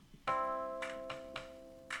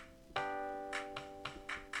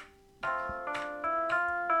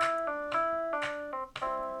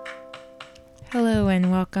Hello and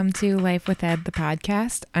welcome to Life with Ed, the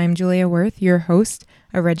podcast. I'm Julia Worth, your host,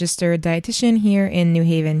 a registered dietitian here in New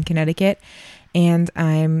Haven, Connecticut. And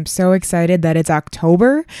I'm so excited that it's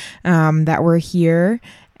October, that we're here.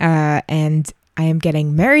 And I am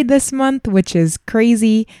getting married this month, which is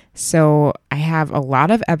crazy. So I have a lot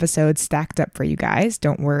of episodes stacked up for you guys.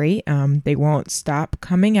 Don't worry. They won't stop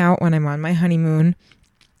coming out when I'm on my honeymoon.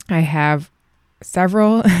 I have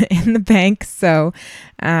several in the bank, so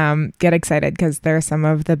get excited because they're some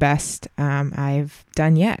of the best I've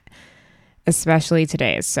done yet, especially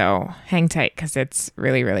today. So hang tight because it's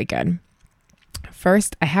really, really good.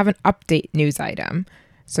 First, I have an update news item.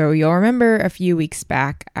 So you'll remember a few weeks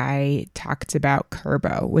back, I talked about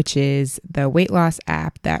Kurbo, which is the weight loss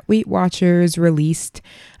app that Weight Watchers released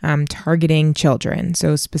targeting children.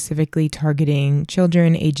 So specifically targeting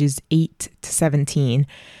children ages 8 to 17.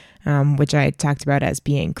 Which I talked about as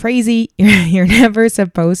being crazy. You're never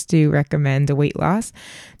supposed to recommend a weight loss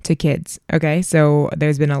to kids. Okay, so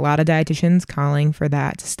there's been a lot of dietitians calling for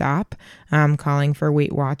that to stop, calling for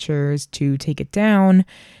Weight Watchers to take it down.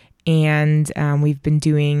 And we've been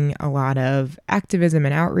doing a lot of activism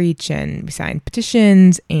and outreach, and we signed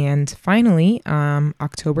petitions. And finally,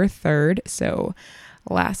 October 3rd, so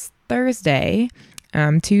last Thursday,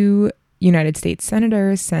 2 United States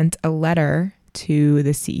senators sent a letter to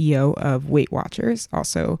the CEO of Weight Watchers,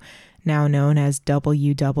 also now known as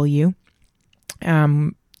WW,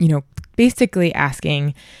 basically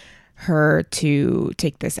asking her to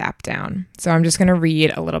take this app down. So I'm just going to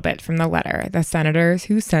read a little bit from the letter. The senators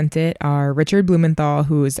who sent it are Richard Blumenthal,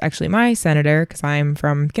 who is actually my senator because I'm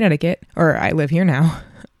from Connecticut, or I live here now,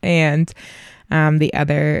 and the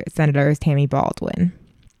other senator is Tammy Baldwin.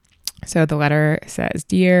 So the letter says,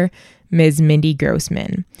 "Dear Ms. Mindy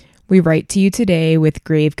Grossman, we write to you today with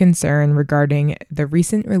grave concern regarding the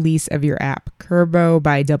recent release of your app, Kurbo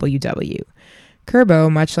by WW. Kurbo,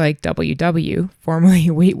 much like WW, formerly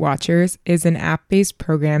Weight Watchers, is an app-based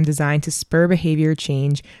program designed to spur behavior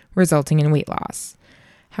change resulting in weight loss.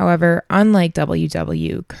 However, unlike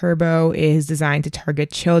WW, Kurbo is designed to target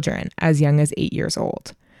children as young as 8 years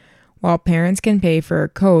old. While parents can pay for a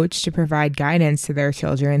coach to provide guidance to their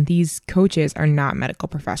children, these coaches are not medical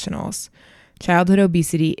professionals. Childhood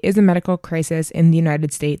obesity is a medical crisis in the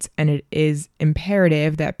United States, and it is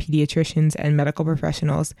imperative that pediatricians and medical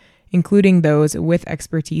professionals, including those with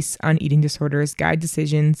expertise on eating disorders, guide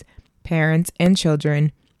decisions, parents and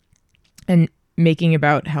children, and making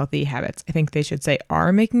about healthy habits." I think they should say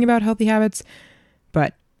are making about healthy habits,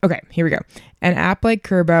 but okay, here we go. "An app like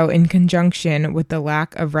Kurbo, in conjunction with the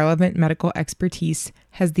lack of relevant medical expertise,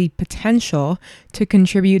 has the potential to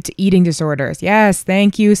contribute to eating disorders." Yes,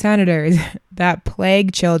 thank you, senators. "That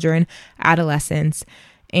plague children, adolescents,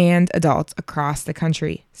 and adults across the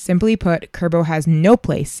country. Simply put, Kurbo has no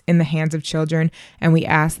place in the hands of children, and we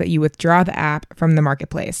ask that you withdraw the app from the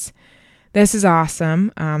marketplace." This is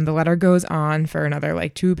awesome. The letter goes on for another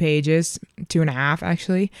 2 pages, 2.5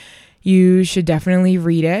 actually. You should definitely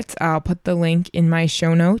read it. I'll put the link in my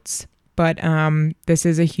show notes. But this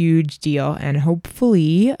is a huge deal, and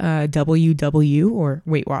hopefully WW or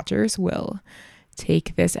Weight Watchers will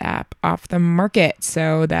take this app off the market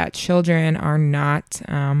so that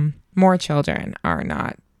more children are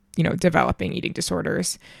not, developing eating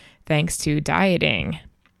disorders thanks to dieting.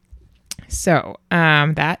 So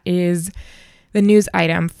that is the news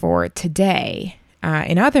item for today.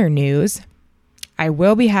 In other news, I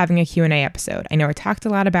will be having a Q&A episode. I know I talked a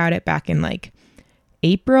lot about it back in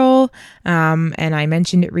April, and I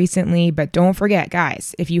mentioned it recently, but don't forget,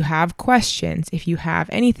 guys, if you have questions, if you have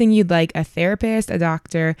anything you'd like a therapist, a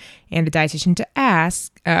doctor, and a dietitian to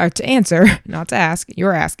answer, not to ask,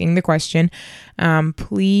 you're asking the question,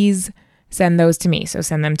 please send those to me. So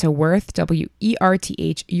send them to Worth,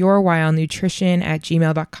 WERTH,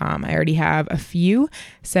 yourwildnutrition@gmail.com. I already have a few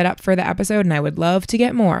set up for the episode, and I would love to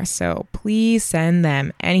get more. So please send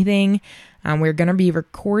them anything. We're going to be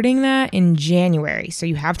recording that in January, so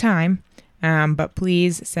you have time, but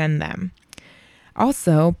please send them.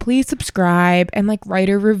 Also, please subscribe and write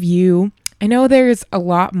a review. I know there's a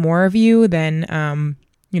lot more of you than,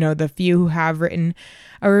 the few who have written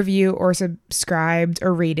a review or subscribed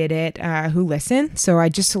or rated it who listen. So I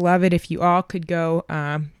just love it if you all could go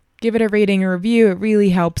give it a rating or review. It really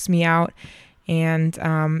helps me out, and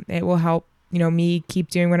it will help, me keep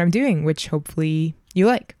doing what I'm doing, which hopefully you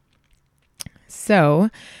like. So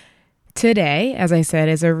today, as I said,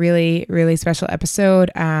 is a really, really special episode.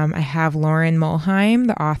 I have Lauren Mulheim,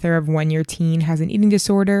 the author of When Your Teen Has an Eating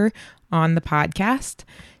Disorder, on the podcast.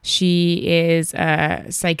 She is a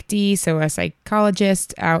Psych D, so a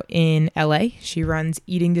psychologist out in LA. She runs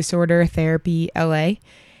Eating Disorder Therapy LA.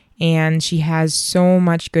 and she has so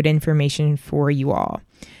much good information for you all,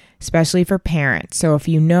 especially for parents. So if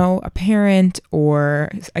you know a parent or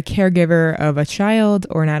a caregiver of a child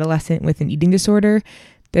or an adolescent with an eating disorder,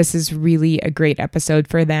 this is really a great episode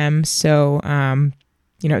for them. So,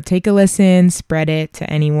 take a listen, spread it to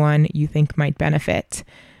anyone you think might benefit.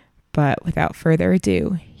 But without further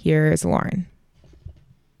ado, here is Lauren.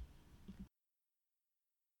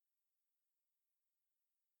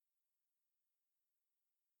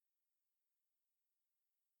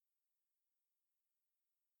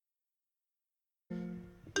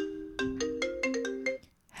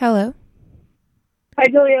 Hello. Hi,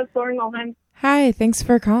 Julia. It's Lauren Mulholland. Hi, thanks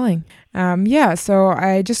for calling. So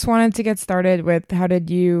I just wanted to get started with, how did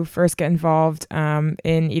you first get involved in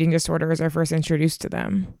eating disorders or first introduced to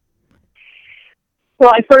them?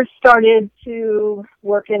 Well, I first started to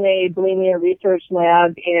work in a bulimia research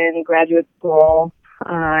lab in graduate school.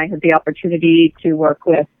 I had the opportunity to work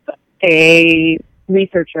with a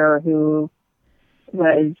researcher who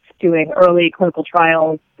was doing early clinical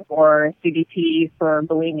trials for CBT for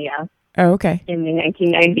bulimia. Oh, okay. In the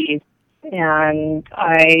 1990s. And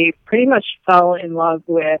I pretty much fell in love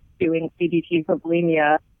with doing CBT for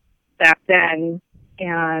bulimia back then,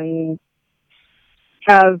 and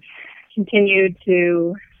have continued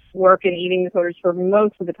to work in eating disorders for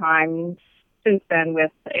most of the time since then,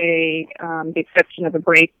 with the exception of a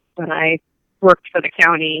break when I worked for the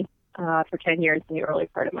county for 10 years in the early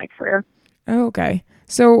part of my career. Oh, okay.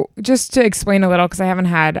 So just to explain a little, because I haven't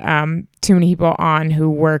had too many people on who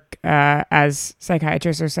work as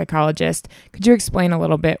psychiatrists or psychologists, could you explain a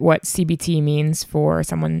little bit what CBT means for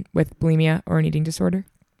someone with bulimia or an eating disorder?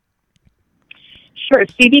 Sure.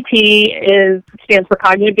 CBT stands for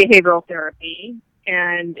cognitive behavioral therapy,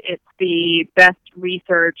 and it's the best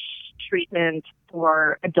research treatment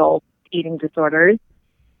for adult eating disorders.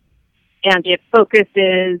 And it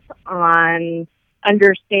focuses on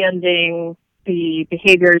understanding the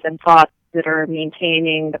behaviors and thoughts that are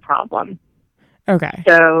maintaining the problem. Okay.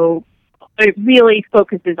 So it really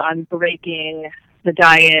focuses on breaking the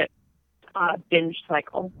diet binge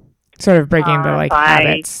cycle. Sort of breaking the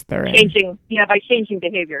habits they're in. By changing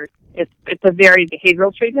behaviors. It's a very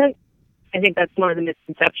behavioral treatment. I think that's one of the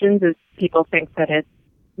misconceptions, is people think that it's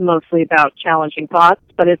mostly about challenging thoughts,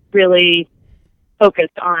 but it's really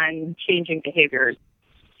focused on changing behaviors.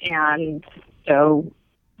 And so,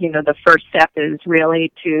 the first step is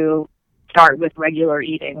really to start with regular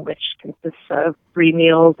eating, which consists of 3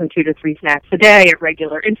 meals and 2 to 3 snacks a day at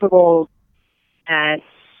regular intervals, and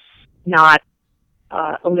not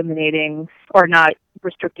eliminating or not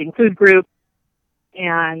restricting food groups.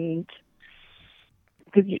 And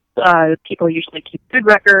because people usually keep food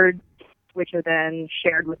records, which are then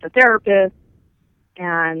shared with the therapist.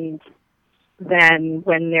 And then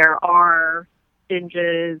when there are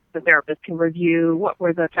binges, the therapist can review what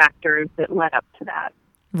were the factors that led up to that.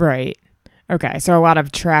 Right. Okay. So a lot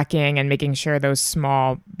of tracking and making sure those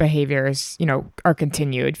small behaviors, are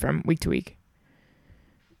continued from week to week.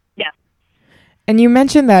 Yeah. And you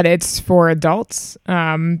mentioned that it's for adults.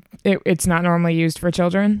 It's not normally used for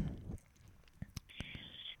children.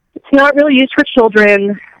 It's not really used for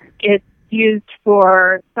children. It's used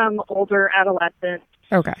for some older adolescents.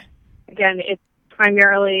 Okay. Again, it's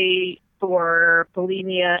primarily for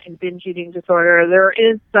bulimia and binge eating disorder. There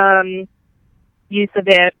is some use of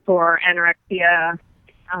it for anorexia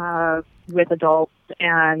with adults,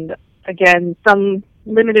 and again, some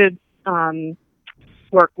limited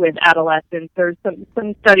work with adolescents. There's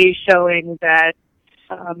some studies showing that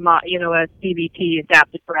a CBT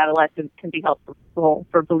adapted for adolescents can be helpful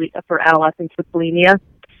for adolescents with bulimia.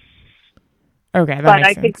 Okay, that makes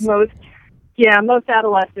sense. I think most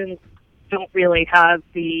adolescents don't really have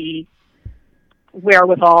the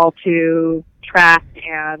wherewithal to track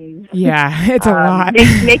and it's a lot.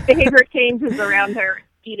 make behavior changes around their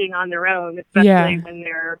eating on their own, especially when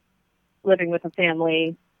they're living with a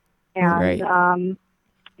family. And right.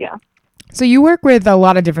 So you work with a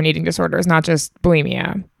lot of different eating disorders, not just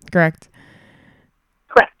bulimia, correct?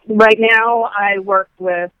 Correct. Right now, I work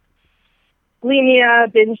with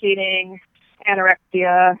bulimia, binge eating,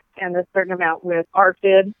 anorexia, and a certain amount with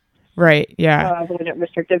ARFID. Right, yeah.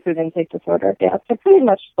 Restrictive food intake disorder. Yeah, so pretty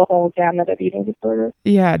much the whole gamut of eating disorders.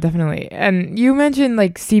 Yeah, definitely. And you mentioned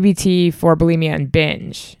CBT for bulimia and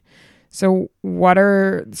binge. So what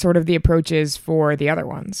are sort of the approaches for the other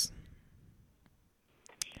ones?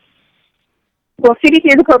 Well, CBT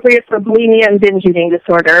is appropriate for bulimia and binge eating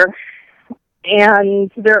disorder.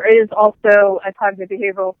 And there is also a cognitive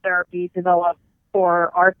behavioral therapy developed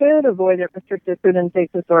for ARFID, avoidant restrictive food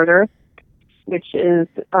intake disorder, which is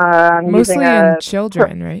mostly in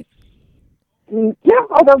children, right? Yeah,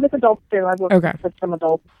 although with adults too. I've worked with some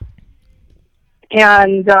adults.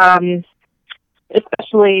 And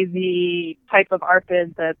especially the type of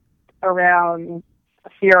ARFID that's around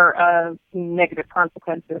fear of negative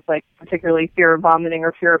consequences, like particularly fear of vomiting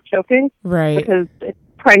or fear of choking. Right. Because it's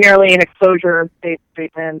primarily an exposure-based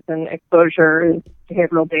treatment, and exposure is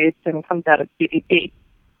behavioral-based and comes out of CBT.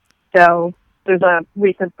 So there's a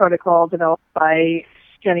recent protocol developed by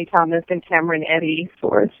Jenny Thomas and Cameron Eddy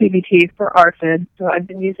for CBT for ARFID, so I've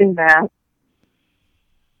been using that.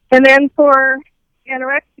 And then for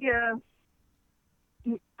anorexia,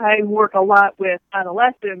 I work a lot with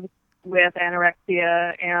adolescents with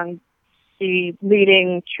anorexia, and the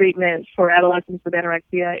leading treatment for adolescents with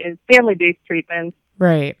anorexia is family-based treatment,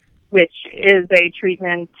 right? Which is a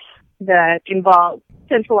treatment that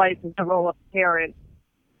centralizes the role of parents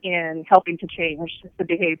in helping to change the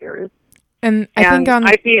behaviors. And I think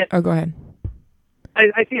I see it. Oh, go ahead.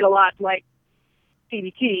 I see it a lot like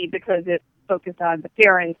CBT because it's focused on the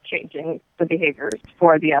parents changing the behaviors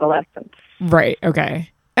for the adolescents. Right. Okay.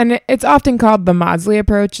 And it's often called the Maudsley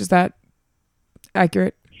approach. Is that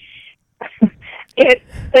accurate? It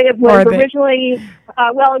was originally,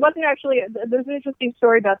 it wasn't actually, there's an interesting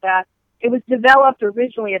story about that. It was developed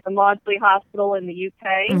originally at the Maudsley Hospital in the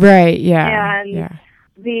UK. Right, yeah. And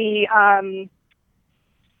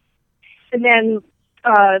and then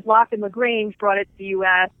Locke and LaGrange brought it to the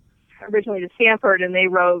U.S., originally to Stanford, and they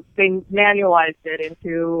manualized it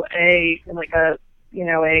into a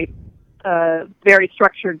very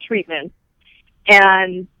structured treatment.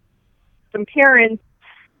 And some parents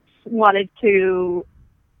wanted to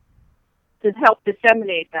help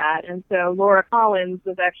disseminate that, and so Laura Collins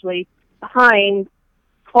was actually behind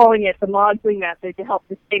calling it the Maudsley method to help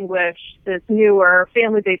distinguish this newer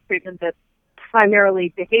family-based treatment that's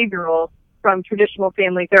primarily behavioral from traditional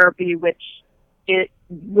family therapy, which it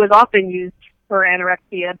was often used for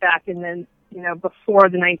anorexia back in the, before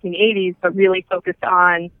the 1980s, but really focused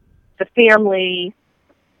on the family,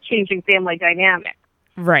 changing family dynamics.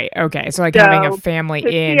 Right. Okay. So having a family to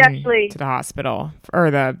the hospital or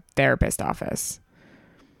the therapist office.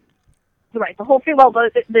 Right. The whole thing, well,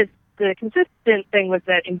 the consistent thing was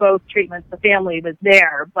that in both treatments, the family was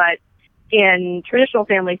there, but in traditional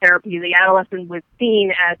family therapy, the adolescent was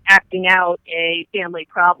seen as acting out a family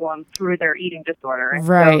problem through their eating disorder. And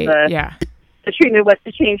right. So the treatment was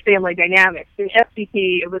to change family dynamics. In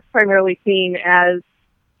FCT, it was primarily seen as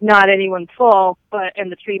not anyone's fault, and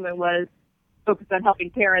the treatment was focused on helping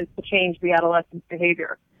parents to change the adolescent's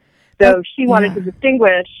behavior. So she wanted to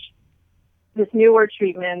distinguish this newer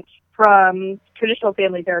treatment from traditional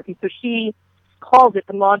family therapy, so she called it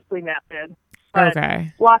the Maudsley method. But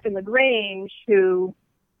Locke and LaGrange, who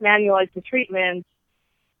manualized the treatment,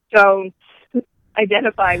 don't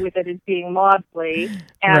identify with it as being Maudsley.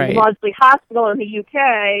 And the Maudsley Hospital in the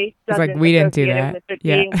UK doesn't we didn't do that. With it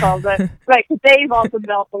being called right, because they've also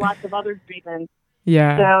developed lots of other treatments.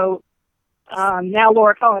 Yeah. So now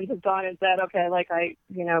Laura Collins has gone and said, okay,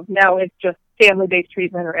 now it's just family-based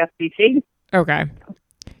treatment or FBT. Okay.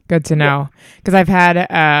 Good to know. Because I've had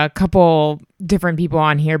a couple different people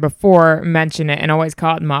on here before mention it and always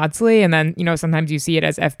call it Maudsley. And then, sometimes you see it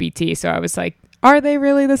as FBT. So I was like, are they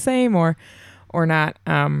really the same or not?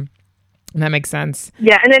 And that makes sense.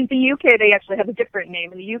 Yeah. And then the UK, they actually have a different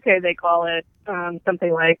name. In the UK, they call it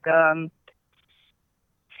something like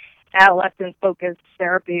adolescent-focused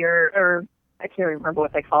therapy or I can't remember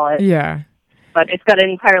what they call it. Yeah. But it's got an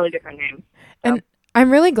entirely different name. So. And I'm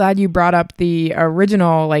really glad you brought up the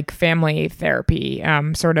original family therapy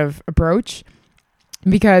sort of approach,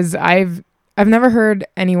 because I've never heard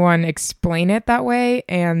anyone explain it that way,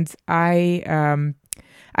 and I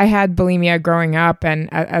had bulimia growing up and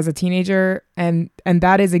as a teenager, and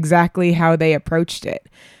that is exactly how they approached it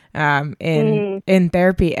in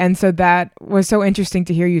therapy, and so that was so interesting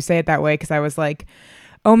to hear you say it that way, because I was like,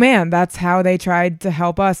 oh man, that's how they tried to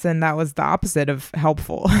help us, and that was the opposite of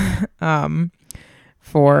helpful.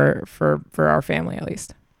 For our family, at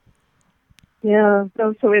least. Yeah, that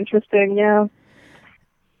was so interesting. Yeah.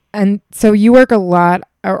 And so you work a lot,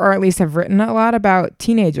 or at least have written a lot about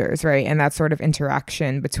teenagers, right? And that sort of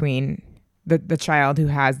interaction between the child who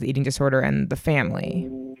has the eating disorder and the family.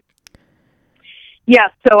 Yeah.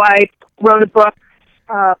 So I wrote a book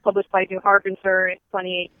published by New Harbinger in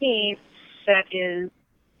 2018 that is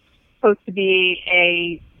supposed to be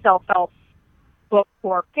a self-help book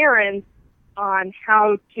for parents on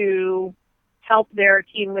how to help their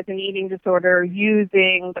teen with an eating disorder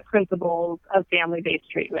using the principles of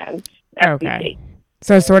family-based treatment. Okay.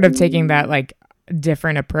 So sort of taking that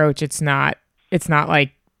different approach. It's not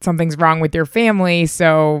like something's wrong with your family,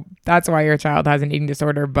 so that's why your child has an eating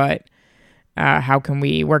disorder, but how can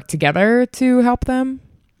we work together to help them?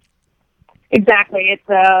 Exactly.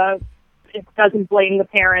 It doesn't blame the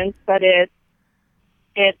parents, but it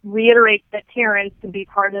reiterates that parents can be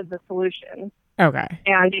part of the solution. Okay.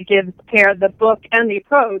 And it gives the book and the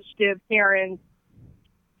approach give parents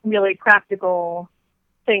really practical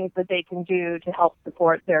things that they can do to help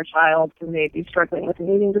support their child who may be struggling with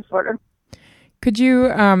an eating disorder. Could you,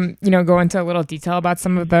 go into a little detail about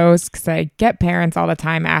some of those? Because I get parents all the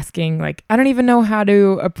time asking, like, I don't even know how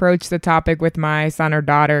to approach the topic with my son or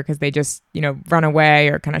daughter because they just, run away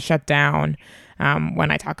or kind of shut down when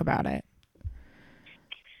I talk about it.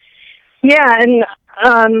 Yeah, and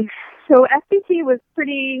so FBT was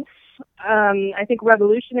pretty, I think,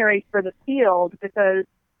 revolutionary for the field because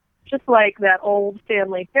just like that old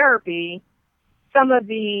family therapy, some of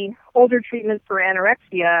the older treatments for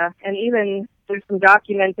anorexia, and even there's some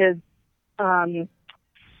documented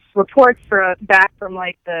reports back from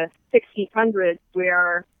like the 1600s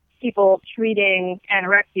where people treating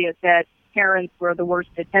anorexia said parents were the worst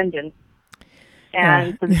attendants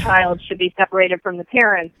and the child should be separated from the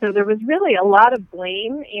parents. So there was really a lot of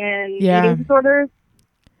blame in eating disorders.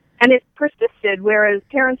 And it persisted, whereas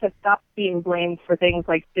parents have stopped being blamed for things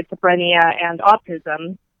like schizophrenia and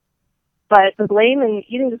autism. But the blame in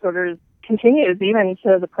eating disorders continues even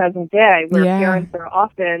to the present day, where parents are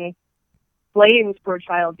often blamed for a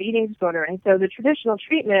child's eating disorder. And so the traditional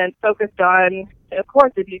treatment focused on, of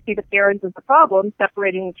course, if you see the parents as the problem,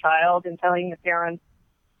 separating the child and telling the parents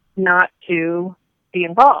not to be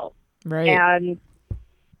involved. Right. And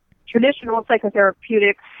traditional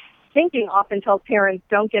psychotherapeutic thinking often tells parents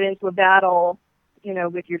don't get into a battle,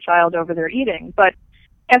 with your child over their eating. But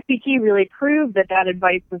FBT really proved that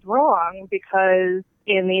advice was wrong because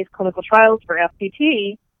in these clinical trials for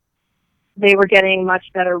FBT, they were getting much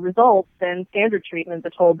better results than standard treatment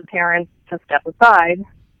that told the parents to step aside.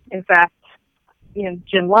 In fact,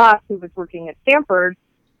 Jim Loss, who was working at Stanford,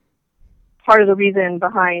 part of the reason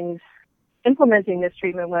behind implementing this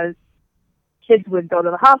treatment was kids would go to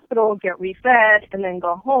the hospital, get refed, and then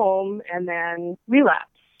go home and then relapse.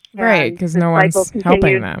 Right, because no one's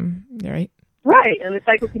helping them, right? Right, and the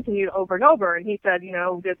cycle continued over and over. And he said,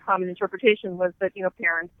 the common interpretation was that,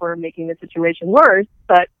 parents were making the situation worse.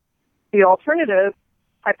 But the alternative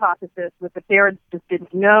hypothesis was that parents just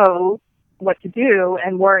didn't know what to do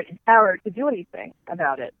and weren't empowered to do anything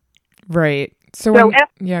about it. Right. So go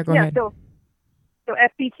ahead. So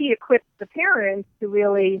FBT equips the parents to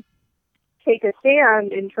really take a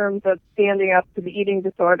stand in terms of standing up to the eating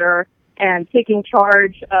disorder and taking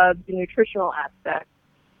charge of the nutritional aspect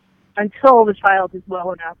until the child is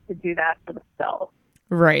well enough to do that for themselves.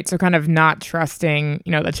 Right. So kind of not trusting,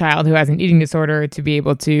 the child who has an eating disorder to be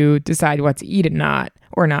able to decide what to eat and not,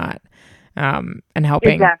 and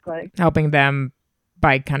helping them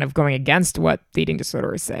by kind of going against what the eating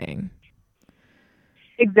disorder is saying.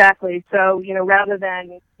 Exactly. So, rather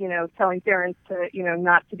than, telling parents to,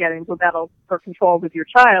 not to get into a battle for control with your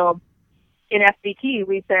child, in FBT,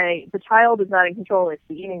 we say the child is not in control. It's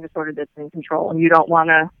the eating disorder that's in control. And you don't want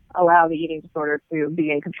to allow the eating disorder to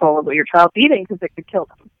be in control of what your child's eating because it could kill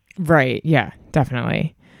them. Right. Yeah,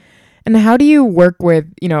 definitely. And how do you work with,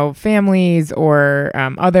 families or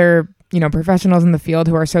other, professionals in the field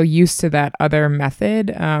who are so used to that other method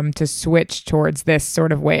to switch towards this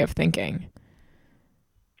sort of way of thinking?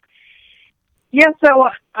 Yeah, so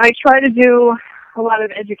I try to do a lot of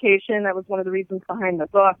education. That was one of the reasons behind the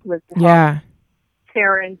book, was to help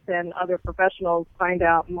parents and other professionals find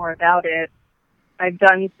out more about it. I've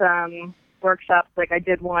done some workshops, like I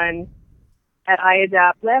did one at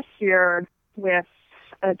IADAP last year with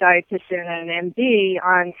a dietitian and an MD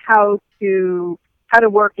on how to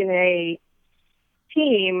work in a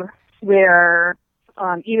team where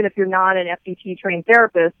even if you're not an FBT trained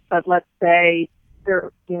therapist, but let's say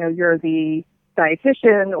you're the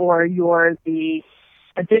dietitian or you're the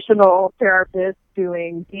additional therapist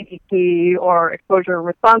doing DBT or exposure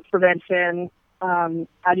response prevention,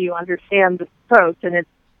 how do you understand this approach? And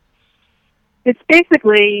it's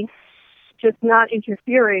basically just not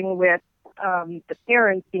interfering with the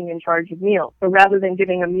parents being in charge of meals. So rather than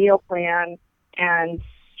giving a meal plan and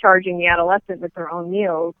charging the adolescent with their own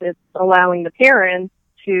meals, it's allowing the parents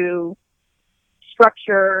to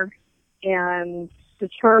structure and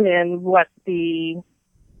determine what the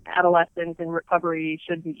adolescent in recovery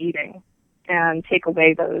should be eating and take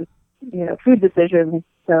away those, food decisions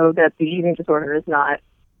so that the eating disorder is not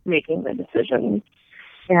making the decisions.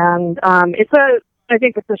 And I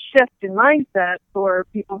think it's a shift in mindset for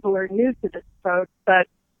people who are new to this approach. But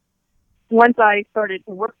once I started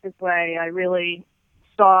to work this way, I really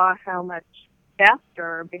saw how much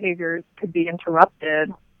faster behaviors could be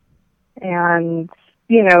interrupted And,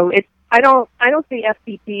 I don't see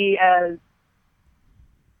FCT as,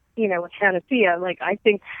 a panacea. Like, I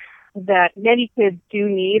think that many kids do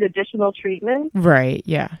need additional treatment. Right.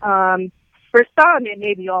 Yeah. For some, it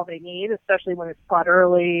may be all they need, especially when it's caught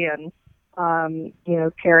early and,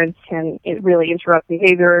 parents can really interrupt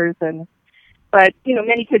behaviors. But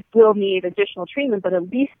many kids will need additional treatment, but at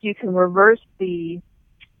least you can reverse the,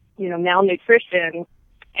 malnutrition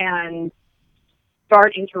and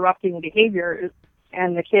start interrupting behaviors,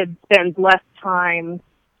 and the kid spends less time,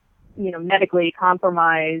 medically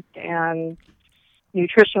compromised and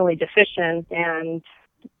nutritionally deficient, and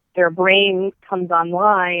their brain comes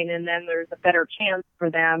online, and then there's a better chance for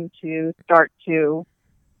them to start to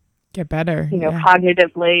get better,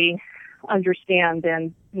 cognitively understand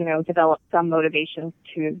and, develop some motivation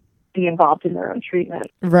to be involved in their own treatment.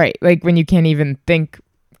 Right. Like when you can't even think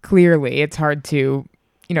clearly, it's hard to,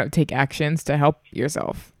 take actions to help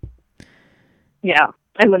yourself. Yeah.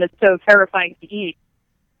 And when it's so terrifying to eat,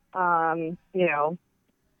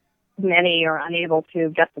 many are unable to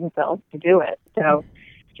get themselves to do it. So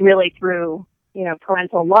it's really through,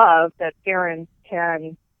 parental love that parents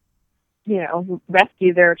can,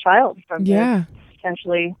 rescue their child from this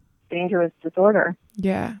potentially dangerous disorder.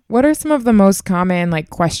 Yeah. What are some of the most common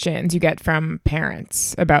questions you get from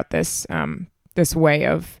parents about this this way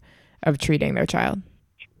of treating their child?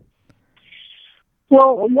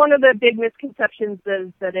 Well, one of the big misconceptions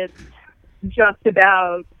is that it's just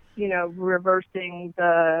about, reversing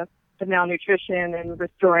the malnutrition and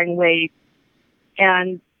restoring weight.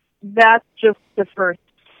 And that's just the first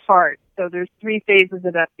part. So there's 3 phases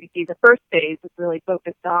of FCT. The first phase is really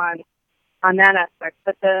focused on that aspect.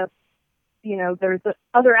 But there's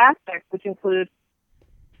other aspects which include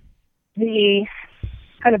the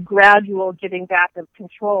kind of gradual giving back of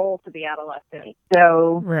control to the adolescent.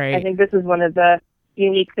 So I think this is one of the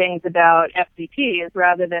unique things about FCT is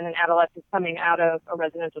rather than an adolescent coming out of a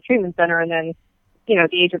residential treatment center and then, at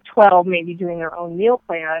the age of 12, maybe doing their own meal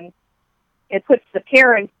plan, it puts the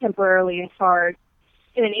parents temporarily in charge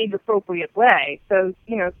in an age-appropriate way. So,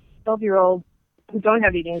 12-year-olds who don't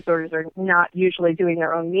have eating disorders are not usually doing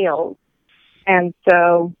their own meals. And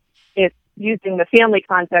so it's using the family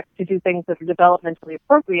context to do things that are developmentally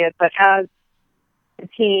appropriate, but as the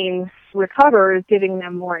teen recovers, giving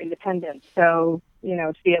them more independence. So,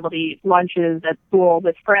 to be able to eat lunches at school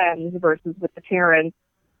with friends versus with the parents,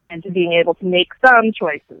 and to being able to make some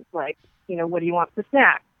choices, like, what do you want for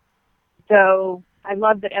snack? So I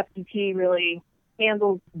love that FCT really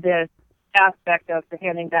handles this aspect of the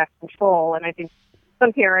handing back control, and I think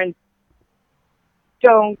some parents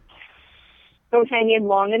don't hang in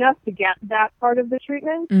long enough to get that part of the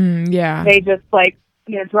treatment. They just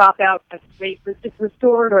drop out as weight is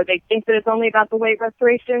restored, or they think that it's only about the weight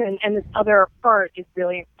restoration, and this other part is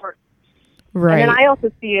really important. Right. And then I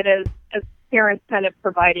also see it as parents kind of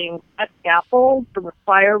providing a scaffold to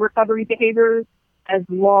require recovery behaviors as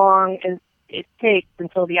long as it takes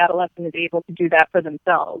until the adolescent is able to do that for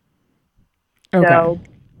themselves. Okay. So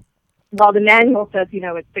while the manual says,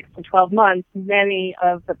 it's 6 to 12 months, many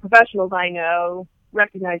of the professionals I know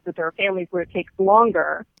recognize that there are families where it takes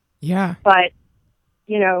longer. Yeah. But,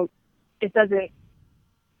 it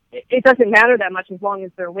doesn't matter that much as long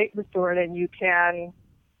as they're weight restored and you can,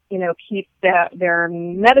 keep they're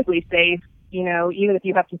medically safe, even if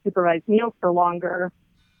you have to supervise meals for longer,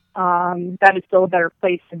 that is still a better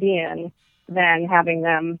place to be in than having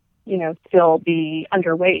them, still be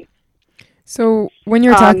underweight. So when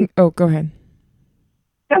you're talking, go ahead.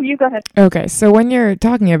 No, you go ahead. Okay. So when you're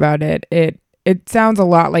talking about it sounds a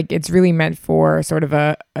lot like it's really meant for sort of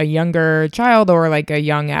a younger child or like a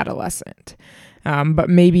young adolescent. But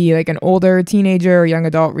maybe like an older teenager or young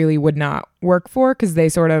adult really would not work for because they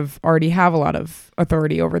sort of already have a lot of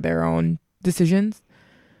authority over their own decisions.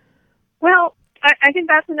 Well, I think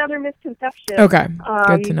that's another misconception. Okay,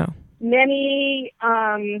 good to know. Many,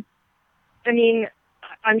 I'm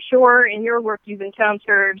sure in your work you've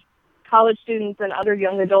encountered college students and other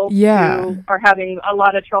young adults who are having a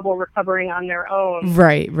lot of trouble recovering on their own.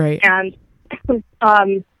 Right. And,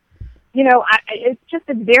 it's just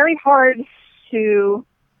very hard to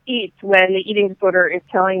eat when the eating disorder is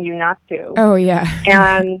telling you not to. Oh, yeah.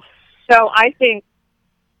 And so I think,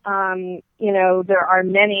 there are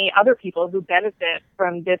many other people who benefit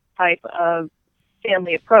from this type of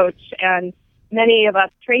family approach. And many of us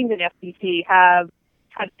trained in FCT have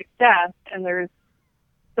had success, and there's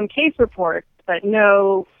some case reports, but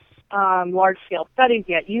no large-scale studies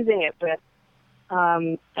yet using it with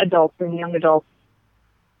adults and young adults,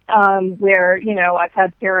 where, I've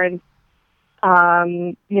had parents,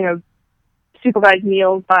 supervise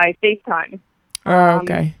meals by FaceTime. Oh,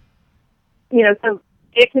 okay. So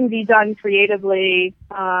it can be done creatively.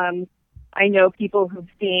 I know people who've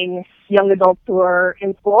seen young adults who are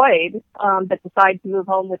employed that decide to move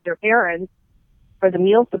home with their parents for the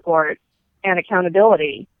meal support and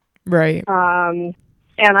accountability. Right.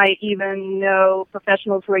 And I even know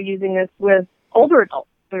professionals who are using this with older adults.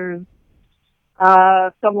 There's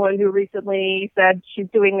someone who recently said she's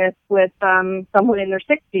doing this with someone in their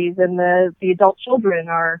 60s, and the adult children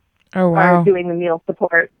are doing the meal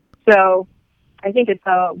support. So I think it's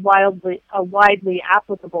a widely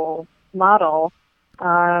applicable model,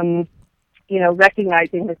 recognizing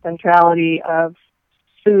the centrality of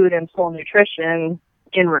food and full nutrition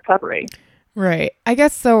in recovery. Right. I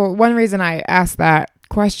guess so. One reason I asked that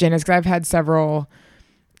question is because I've had several,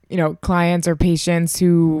 clients or patients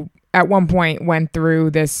who at one point went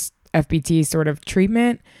through this FBT sort of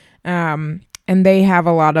treatment, and they have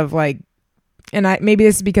a lot of maybe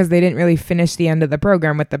this is because they didn't really finish the end of the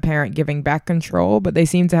program with the parent giving back control, but they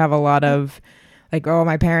seem to have a lot of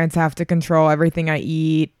my parents have to control everything I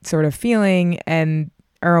eat sort of feeling, and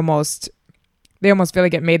they almost feel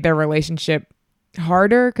like it made their relationship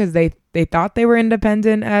harder because they thought they were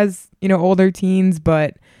independent as, older teens,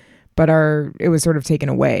 but it was sort of taken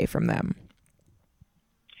away from them.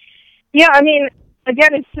 Yeah, I mean,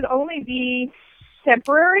 again, it should only be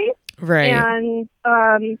temporary. Right. And,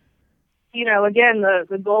 again,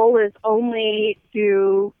 the goal is only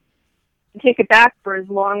to take it back for as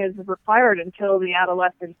long as is required until the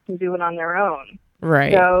adolescents can do it on their own.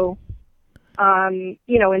 Right. So, in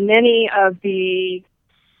many of the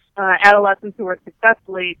adolescents who are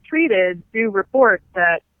successfully treated do report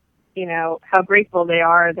that, how grateful they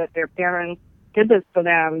are that their parents did this for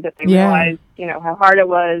them, that they realized, how hard it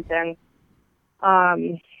was, and,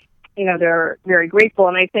 they're very grateful.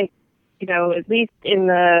 And I think, at least in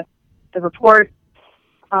the reports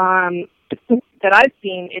that I've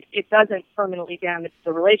seen, it doesn't permanently damage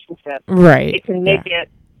the relationship. Right. It can make it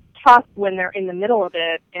tough when they're in the middle of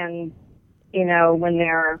it, and, when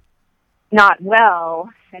they're not well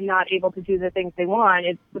and not able to do the things they want,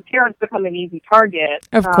 the parents become an easy target.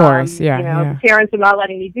 Of course, the parents are not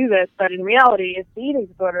letting me do this, but in reality, it's the eating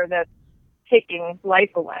disorder that's taking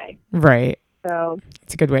life away. Right. So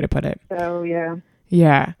it's a good way to put it. So, yeah.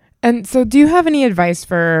 Yeah. And so do you have any advice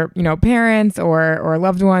for, parents or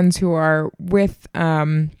loved ones who are with,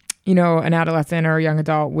 an adolescent or a young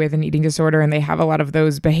adult with an eating disorder, and they have a lot of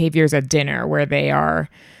those behaviors at dinner where they are,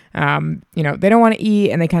 they don't want to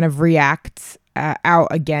eat and they kind of react out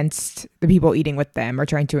against the people eating with them or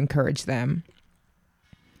trying to encourage them?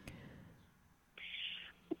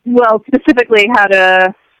 Well, specifically how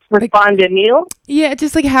to respond to meals? Yeah,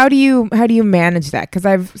 just how do you manage that? Because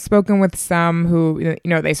I've spoken with some who,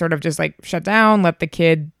 they sort of just shut down, let the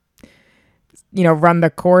kid, run the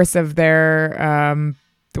course of their,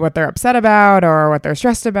 what they're upset about or what they're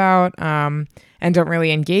stressed about, and don't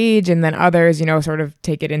really engage. And then others, sort of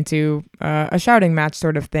take it into a shouting match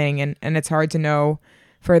sort of thing. And it's hard to know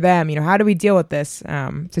for them, how do we deal with this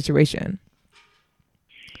situation?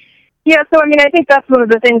 Yeah, so, I think that's one of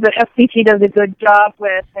the things that FBT does a good job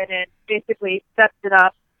with, and it basically sets it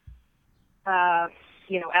up,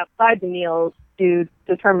 outside the meals to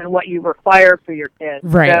determine what you require for your kids.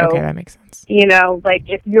 Right, so, okay, that makes sense.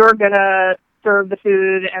 If you're going to serve the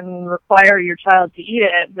food and require your child to eat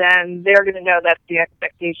it, then they're going to know that's the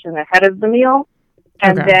expectation ahead of the meal.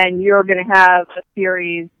 And then you're going to have a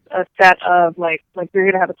set of, you're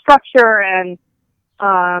going to have a structure and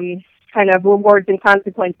kind of rewards and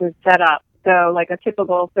consequences set up. So, a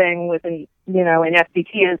typical thing within, in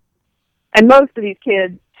FBT is, and most of these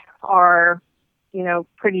kids are,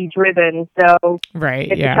 pretty driven. So, if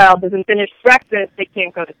the child doesn't finish breakfast, they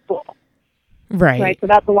can't go to school. Right. So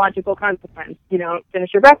that's a logical consequence. You don't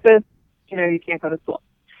finish your breakfast, you can't go to school.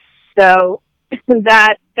 So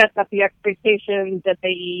that sets up the expectation that they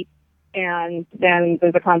eat, and then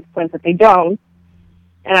there's a consequence that they don't.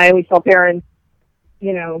 And I always tell parents,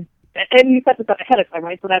 and you set this up ahead of time,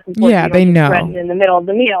 right? So that's important. Yeah, they know. Threaten in the middle of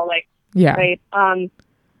the meal, right?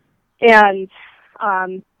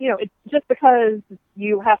 It's just because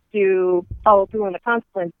you have to follow through on the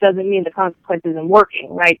consequence doesn't mean the consequence isn't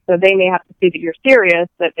working, right? So they may have to see that you're serious,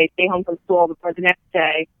 that they stay home from school before the next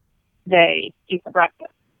day they eat the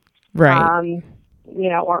breakfast. Right.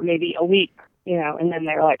 Or maybe a week, and then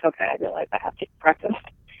they're like, okay, I realize I have to eat breakfast.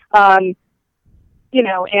 And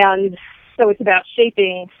so it's about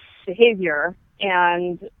shaping behavior.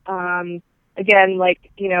 And, again,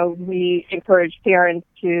 we encourage parents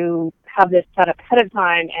to have this set up ahead of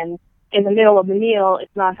time, and in the middle of the meal,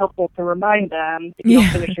 it's not helpful to remind them, if you don't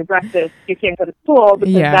finish your breakfast, you can't go to school,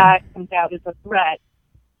 because that comes out as a threat.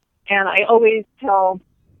 And I always tell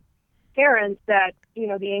parents that,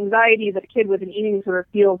 the anxiety that a kid with an eating disorder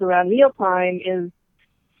feels around mealtime is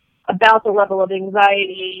about the level of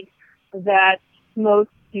anxiety that most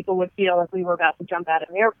people would feel if we were about to jump out of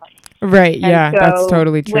an airplane. Right, yeah, and so that's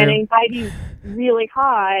totally true. When anxiety is really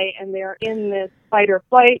high and they're in this fight or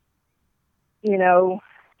flight,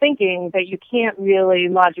 thinking, that you can't really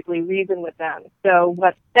logically reason with them. So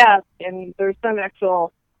what's best, and there's some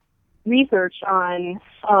actual research on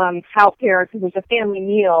how parents, because there's a family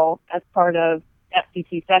meal as part of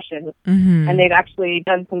FCT sessions, and they've actually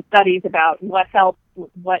done some studies about what helps,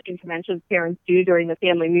 what interventions parents do during the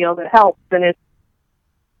family meal that helps. And it's,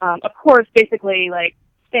 of course, basically like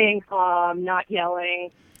staying calm, not yelling,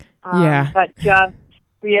 but just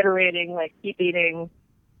reiterating, like, keep eating,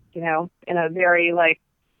 in a very, like,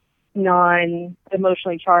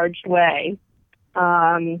 non-emotionally charged way,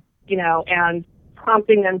 and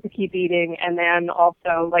prompting them to keep eating, and then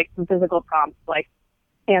also, like, some physical prompts, like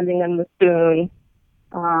handing them the spoon,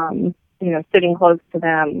 sitting close to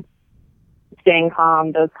them, staying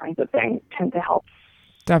calm, those kinds of things tend to help.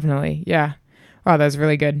 Definitely, yeah. Wow, that was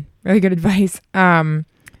really good advice.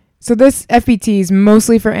 So this FBT is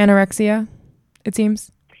mostly for anorexia, it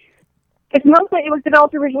seems? It was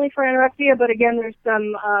developed originally for anorexia, but again, there's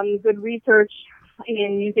some good research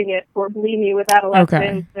in using it for bulimia with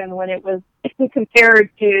adolescents. Okay. And when it was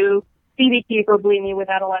compared to CBT for bulimia with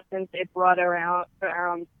adolescents, it brought around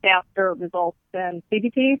faster results than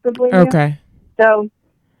CBT for bulimia. Okay. So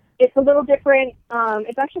it's a little different.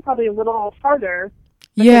 It's actually probably a little harder.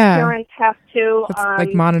 Yeah. Parents have to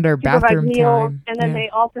like monitor bathroom meals, time. And then they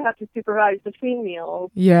also have to supervise between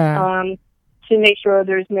meals. Yeah. To make sure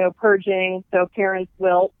there's no purging. So parents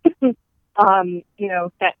will,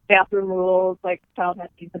 set bathroom rules, like the child has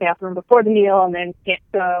to use the bathroom before the meal and then can't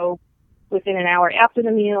go within an hour after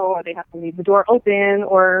the meal, or they have to leave the door open,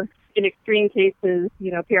 or in extreme cases,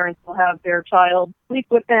 parents will have their child sleep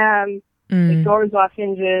with them, take doors off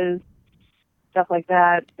hinges, stuff like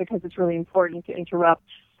that, because it's really important to interrupt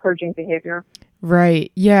purging behavior.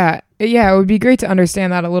 Right. Yeah. Yeah. It would be great to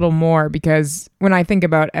understand that a little more, because when I think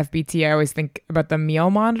about FBT, I always think about the meal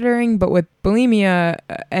monitoring, but with bulimia,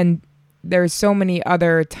 and there's so many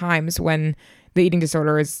other times when the eating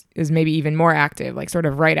disorder is maybe even more active, like sort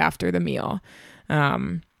of right after the meal.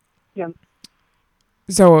 Yeah.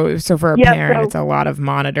 So for a parent, it's a lot of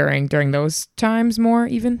monitoring during those times more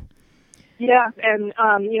even. Yeah, and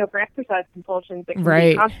for exercise compulsions, it can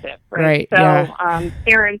be constant, right? So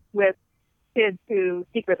parents with kids who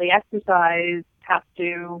secretly exercise have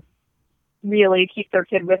to really keep their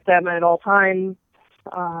kid with them at all times.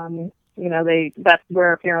 That's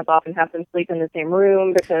where parents often have them sleep in the same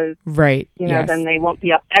room, because then they won't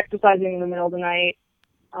be up exercising in the middle of the night.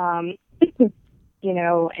 And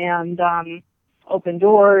open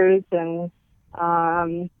doors, and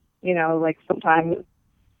like sometimes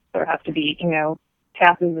there have to be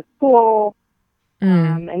passes at school,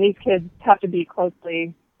 and these kids have to be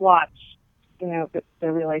closely watched, to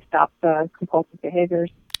really stop the compulsive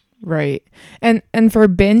behaviors. Right. And for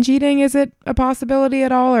binge eating, is it a possibility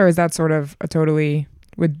at all, or is that sort of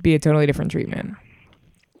would be a totally different treatment?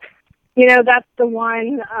 That's the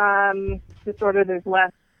one disorder there's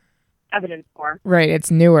less evidence for. Right.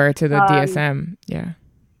 It's newer to the DSM. Yeah.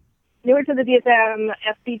 Newer to the DSM,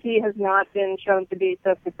 FBT has not been shown to be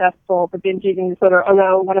so successful for binge eating disorder,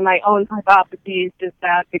 although one of my own hypotheses is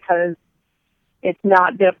that because it's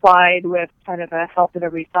not been applied with kind of a health at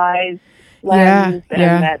every size lens,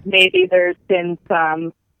 and that maybe there's been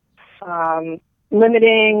some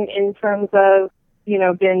limiting in terms of,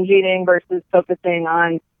 binge eating versus focusing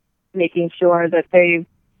on making sure that they've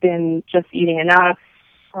been just eating enough.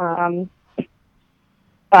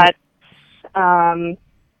 But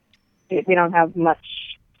we don't have much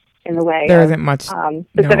in the way there isn't much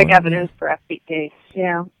specific evidence for FBT.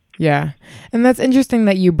 Yeah. Yeah. And that's interesting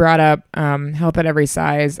that you brought up health at every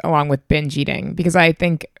size along with binge eating, because I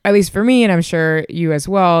think, at least for me, and I'm sure you as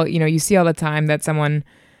well, you see all the time that someone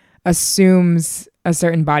assumes a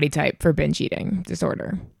certain body type for binge eating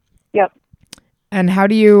disorder. Yep. And how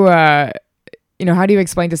do you, how do you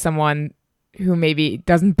explain to someone who maybe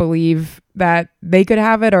doesn't believe that they could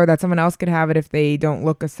have it, or that someone else could have it if they don't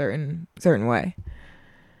look a certain way?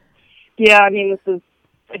 Yeah, I mean, this is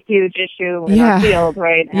a huge issue in our field,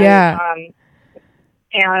 right? And,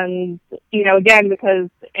 and again, because,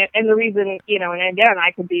 and the reason, and again,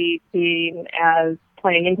 I could be seen as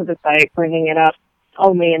playing into the site, bringing it up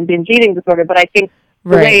only in binge eating disorder, but I think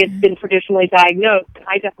the way it's been traditionally diagnosed,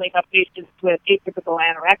 I definitely have patients with atypical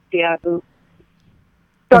anorexia who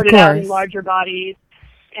started out in larger bodies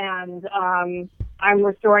and I'm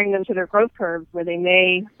restoring them to their growth curves, where they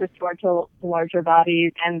may restore to larger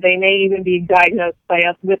bodies, and they may even be diagnosed by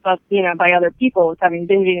other people as having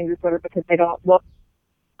binge eating disorder because they don't look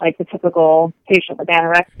like the typical patient with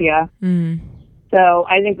anorexia. So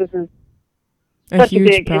I think this is such a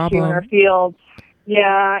big issue in our field.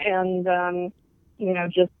 Yeah, and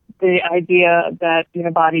just the idea that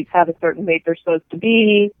bodies have a certain weight they're supposed to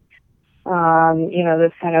be.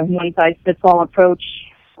 This kind of one-size-fits-all approach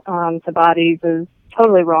to bodies is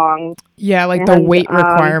totally wrong. Yeah, like the weight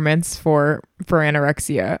requirements for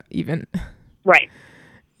anorexia, even. Right.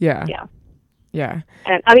 Yeah. Yeah. Yeah.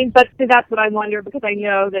 And but that's what I wonder, because I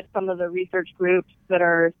know that some of the research groups that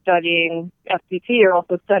are studying FBT are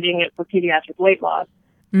also studying it for pediatric weight loss.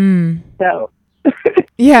 So.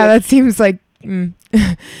 Yeah, that seems like maybe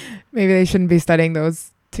they shouldn't be studying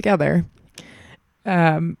those together.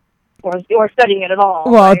 Or studying it at all.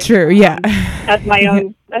 Well, right? True, yeah. That's my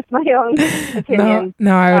own opinion.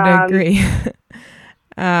 No, I would agree.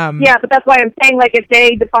 Yeah, but that's why I'm saying, like, if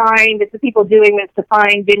the people doing this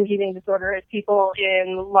define binge eating disorder as people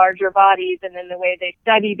in larger bodies, and then the way they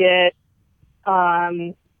studied it,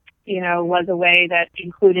 was a way that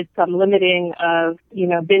included some limiting of,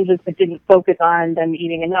 binges that didn't focus on them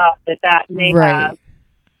eating enough, that may have,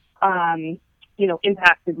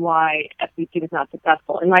 impacted why FBT was not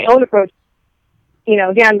successful. In my own approach,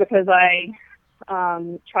 again, because I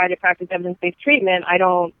try to practice evidence-based treatment, I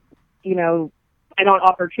don't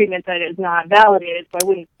offer treatment that is not validated, so I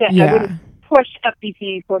wouldn't push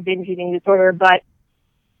FBT for binge eating disorder. But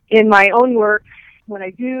in my own work, when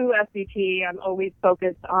I do FBT, I'm always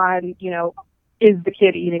focused on, is the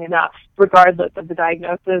kid eating enough, regardless of the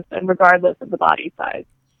diagnosis and regardless of the body size?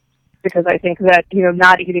 Because I think that,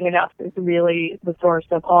 not eating enough is really the source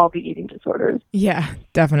of all the eating disorders. Yeah,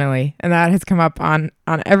 definitely. And that has come up on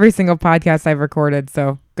every single podcast I've recorded,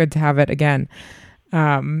 so good to have it again.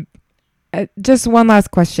 Just one last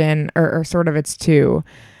question, or sort of it's two.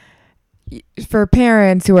 For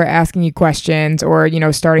parents who are asking you questions or,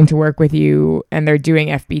 starting to work with you and they're doing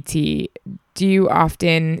FBT, do you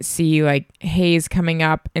often see like haze coming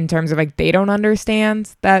up in terms of like they don't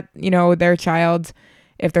understand that, their child,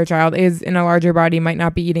 if their child is in a larger body, might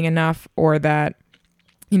not be eating enough, or that,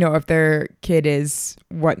 if their kid is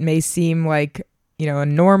what may seem like, a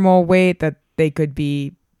normal weight, that they could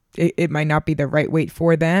be, it might not be the right weight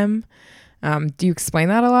for them? Do you explain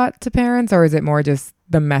that a lot to parents, or is it more just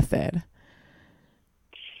the method?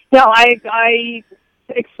 No, I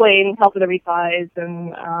explain health at every size,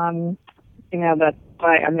 and, that's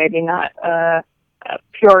why I'm maybe not a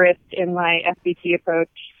purist in my FBT approach,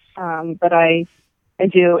 but I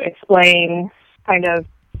do explain kind of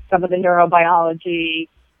some of the neurobiology,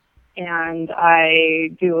 and I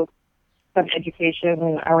do some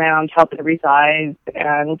education around health at every size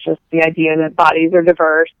and just the idea that bodies are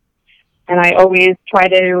diverse. And I always try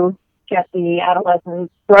to get the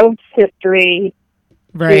adolescent's growth history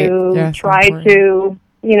to try to,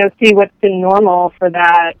 see what's been normal for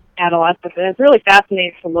that adolescent. And it's really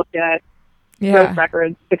fascinating to look at growth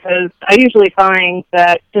records, because I usually find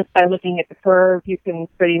that just by looking at the curve, you can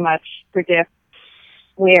pretty much predict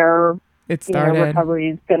where recovery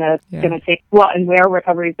is gonna take and where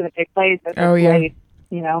recovery is gonna take place at this place,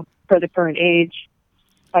 for the current age,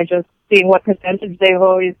 by just seeing what percentage they've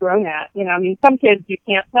always grown at. Some kids you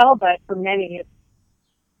can't tell, but for many it's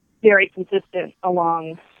very consistent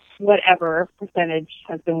along whatever percentage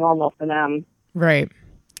has been normal for them. Right.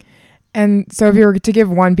 And so if you were to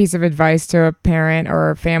give one piece of advice to a parent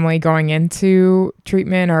or a family going into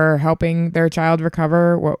treatment or helping their child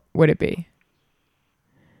recover, what would it be?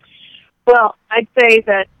 Well, I'd say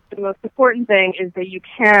that the most important thing is that you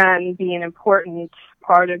can be an important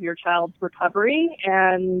part of your child's recovery.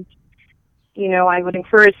 And, I would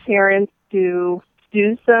encourage parents to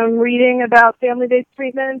do some reading about family-based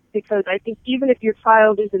treatments, because I think even if your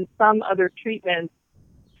child is in some other treatment,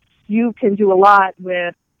 you can do a lot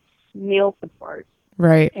with meal support.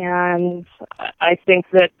 Right. And I think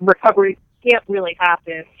that recovery can't really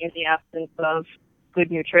happen in the absence of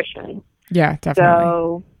good nutrition. Yeah,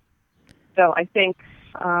 definitely. So I think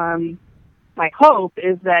my hope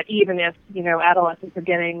is that even if, adolescents are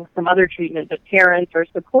getting some other treatment, that parents are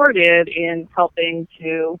supported in helping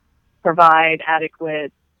to provide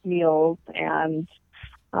adequate meals and,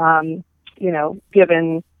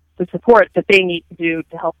 given the support that they need to do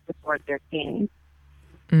to help support their teens.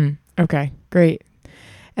 Okay, great.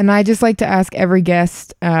 And I just like to ask every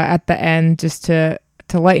guest at the end, just to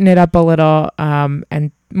lighten it up a little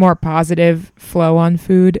and more positive flow on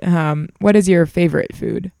food. What is your favorite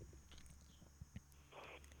food?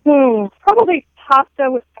 Probably pasta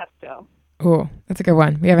with pesto. Oh, that's a good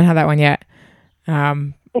one. We haven't had that one yet.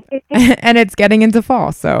 And it's getting into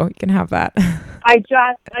fall, so you can have that. I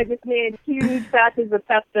just made huge batches of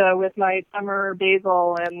pesto with my summer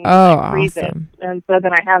basil and Oh, freeze awesome. it, and so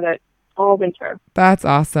then I have it all winter. That's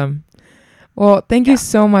awesome. Well, thank you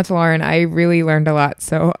so much, Lauren. I really learned a lot.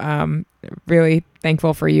 So really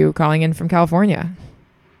thankful for you calling in from California.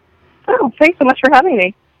 Oh, thanks so much for having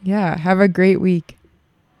me. Yeah. Have a great week.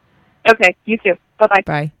 Okay, you too. Bye-bye.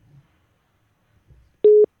 Bye.